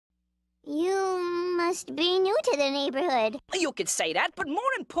You must be new to the neighborhood. You could say that, but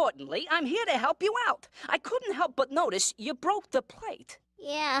more importantly, I'm here to help you out. I couldn't help but notice you broke the plate.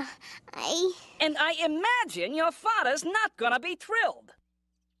 Yeah, And I imagine your father's not gonna be thrilled.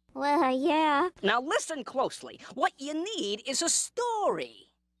 Well, yeah. Now listen closely. What you need is a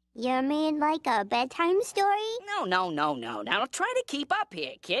story. You mean like a bedtime story? No. Now try to keep up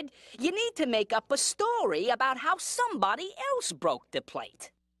here, kid. You need to make up a story about how somebody else broke the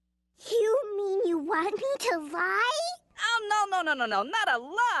plate. You mean you want me to lie? Oh, no, not a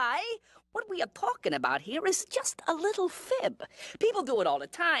lie. What we are talking about here is just a little fib. People do it all the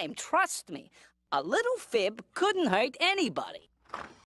time, trust me. A little fib couldn't hurt anybody.